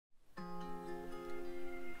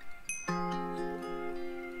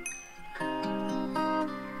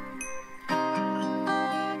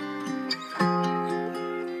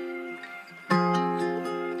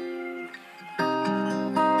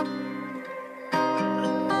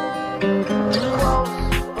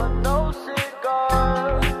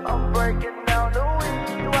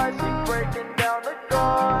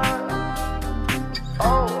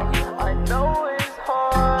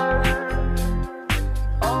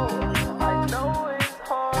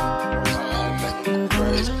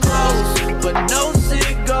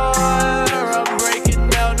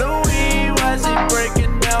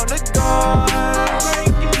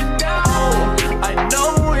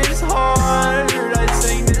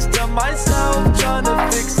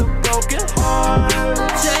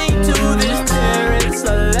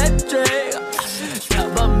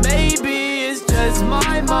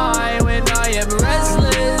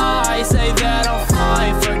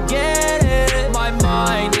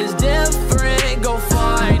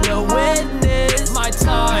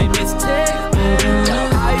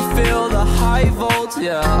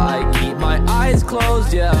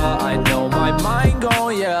Yeah, I know my mind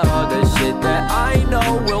gon', yeah. The shit that I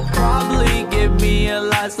know will probably give me a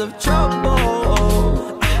lot of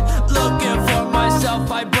trouble. Looking for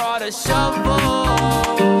myself, I brought a shovel.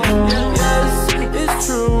 Yes, it's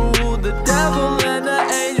true. The devil and the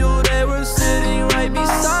angel, they were sitting right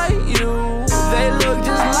beside you. They look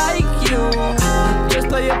just like you. Just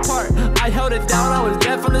play your part. I held it down, I was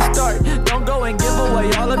there from the start. Don't go and give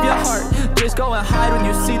away all of your heart. Just go and hide when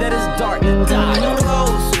you see that it's dark. Die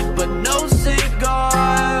close, but no cigar.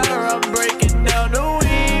 I'm breaking down the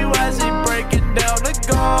weed, why is he breaking down the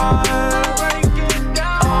guard? Breaking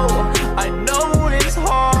down. Oh, I know it's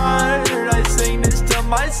hard. I sing this to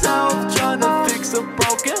myself, trying to fix a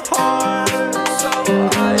broken heart. So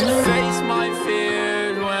I face my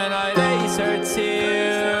fears when I face her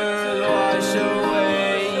tears. Wash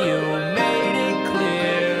away, you made it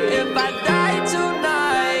clear. If I die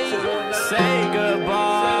tonight, say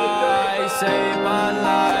goodbye, save my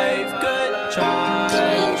life, good try.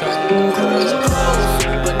 Close,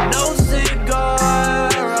 but no cigar.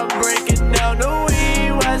 I'm breaking down the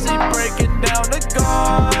weed, why is he breaking down the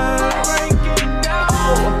guard? Breaking down.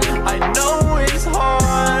 Oh, I know it's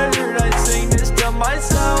hard. I sing this to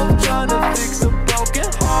myself, trying to fix a broken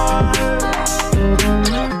heart.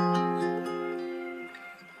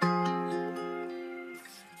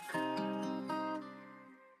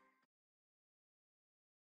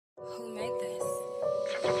 Who made this?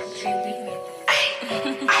 Who made this?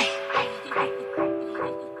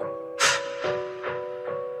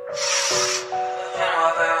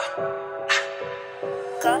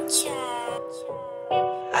 Gotcha.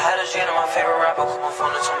 I had a dream of my favorite rapper, called my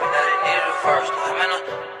phone and told me that it needed a verse. I'm in a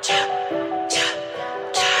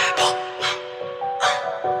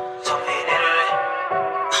told me it needed it.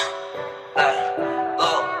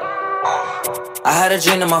 I had a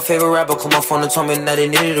dream of my favorite rapper, called my phone and told me that he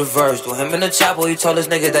needed a verse. Threw him in the chapel, he told his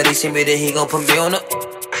nigga that he seen me, that he gon' put me on the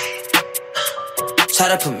try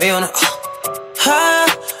to put me on the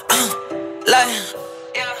like.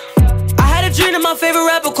 I had a dream of my favorite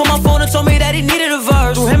rapper, called my phone and told me that he needed a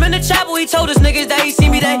verse. Threw him in the chapel, he told his niggas that he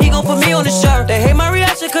seen me, that he gon' put me on the shirt. They hate my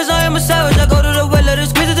reaction cause I am a savage. I go to the well, let us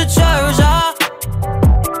squeeze at the church,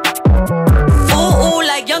 ooh,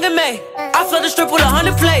 like Young and May. I flood the strip with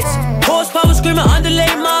 100 plates. Horsepower screaming underlay.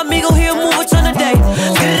 My amigo, he'll move a ton a day.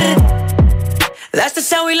 That's the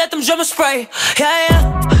sound we let them drummers spray.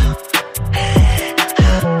 Yeah.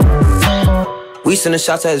 We send a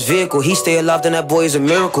shot to his vehicle. He stay alive, then that boy is a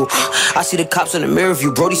miracle. I see the cops in the mirror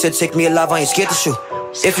view. Brody said, take me alive, I ain't scared to shoot.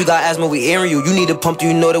 If you got asthma, we airing you. You need a pump,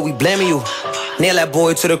 you know that we blaming you. Nail that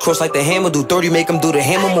boy to the cross like the hammer do. 30 make him do the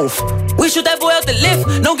hammer move. We shoot that boy out the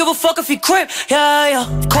lift. Don't give a fuck if he crip. Yeah.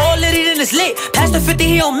 Call Liddy, then it's lit. Past the 50,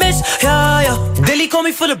 he don't miss. Yeah. Dilly call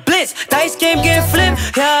me for the blitz. Dice game getting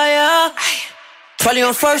flipped. Yeah. Probably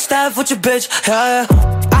on first half with your bitch. Yeah.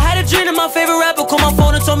 I had a dream of my favorite rapper, called my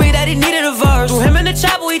phone and told me that he needed a verse. Threw him in the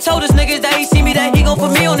chapel, he told his niggas that he see me, that he gon'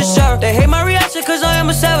 put me on the shirt. They hate my reaction cause I am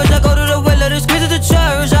a savage. I go to the well, let us squeeze at the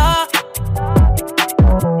church,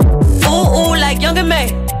 ooh, like Young and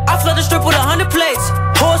May. I flood the strip with 100 plates.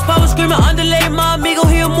 Horsepower screaming underlay. My amigo,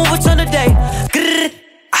 he'll move a ton a day.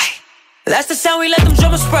 That's the sound we let them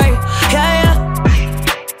drummers spray. Yeah.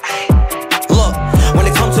 Look, when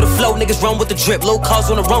it comes to the flow, niggas run with the drip. Low cars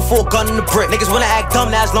on the run for a gun in the brick. Niggas wanna act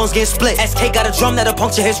dumb, now his lungs getting split. SK got a drum that'll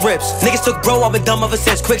puncture his ribs. Niggas took bro, I've been dumb ever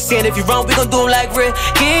since. Quicksand, if you run, we gon' do him like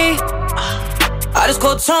Ricky. I just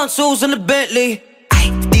called tonsils in the Bentley.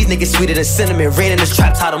 These niggas sweeter than cinnamon. Rain in this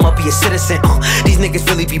trap, tied him up, be a citizen. These niggas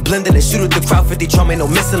really be blending and shoot at the crowd. 50 drum, ain't no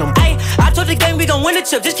missing them. I told the gang we gon' win the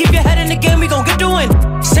chip. Just keep your head in the game, we gon' get the win.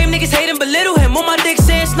 Same niggas hate him, belittle him. On my dick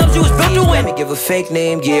saying snubs, you was built to win. Let me give a fake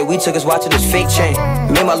name, yeah, we took us watching this fake chain.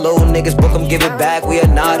 Made my little niggas book them, give it back, we are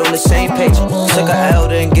not on the same page. Took a L,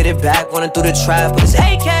 then get it back, running through the trap, but it's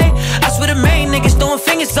AK. I swear the main niggas throwing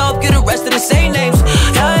fingers up, get arrested and say names.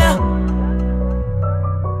 Yeah, yeah.